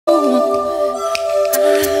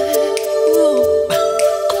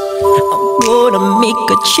make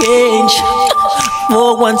a change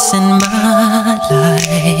for once in my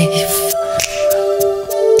life.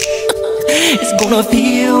 It's gonna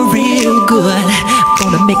feel real good,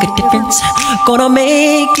 gonna make a difference, gonna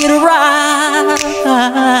make it right.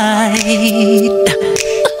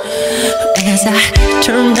 As I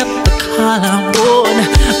turn up the collar on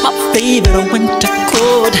my favorite winter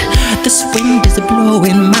coat, this wind is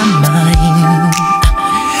blowing my mind.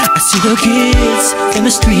 I see the kids in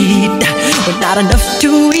the street with not enough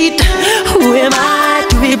to eat. Who am I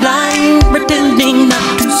to be blind, pretending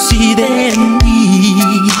not to see their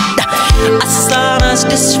need? A son's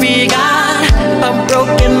disregard